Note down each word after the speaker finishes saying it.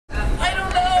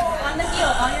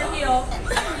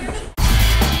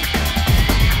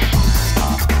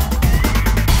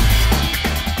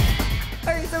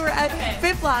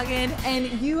noggin,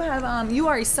 and you have you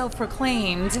are a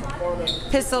self-proclaimed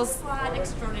pistol squat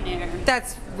extraordinaire.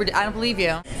 That's I don't believe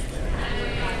you.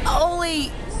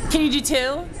 Holy, can you do 2?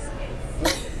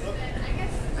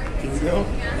 Can you go?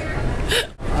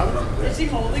 Is she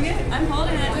holding it? I'm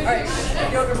holding it. All right,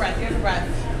 yoga breath, yoga breath.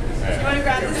 Right. You want to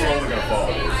grab this? You're totally gonna fall.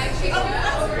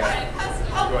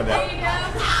 Go down.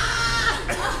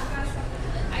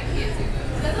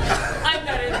 I'm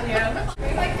better than you.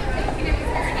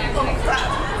 Oh crap!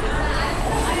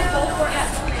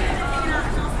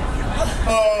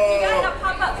 Oh! You gotta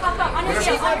pop up on your Put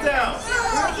heel. your foot down.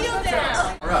 Heel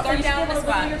down. Right. Go down in the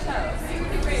squat.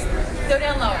 Go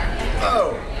down lower.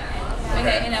 Oh!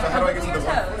 Okay, and now So how do I get put to your the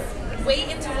toes. Weight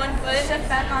into one foot. Shift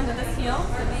back onto this heel.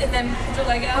 And then put your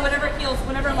leg out. Whatever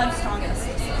leg's strongest.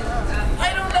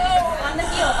 I don't know. On the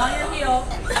heel, on your heel.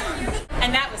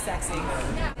 And that was sexy.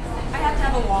 I have to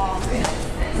have a wall.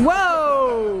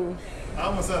 Whoa! I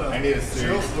almost said I need a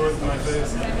shield north of my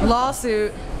face.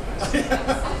 Lawsuit.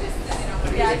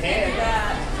 Yeah, I can't do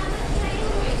that.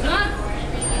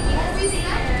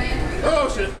 Oh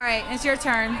shit! All right, it's your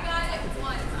turn.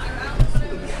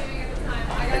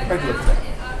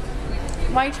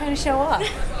 Why are you trying to show up?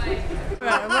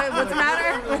 What's the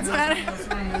matter? What's the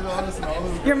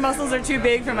matter? Your muscles are too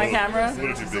big for my camera. It's a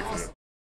little too big for that.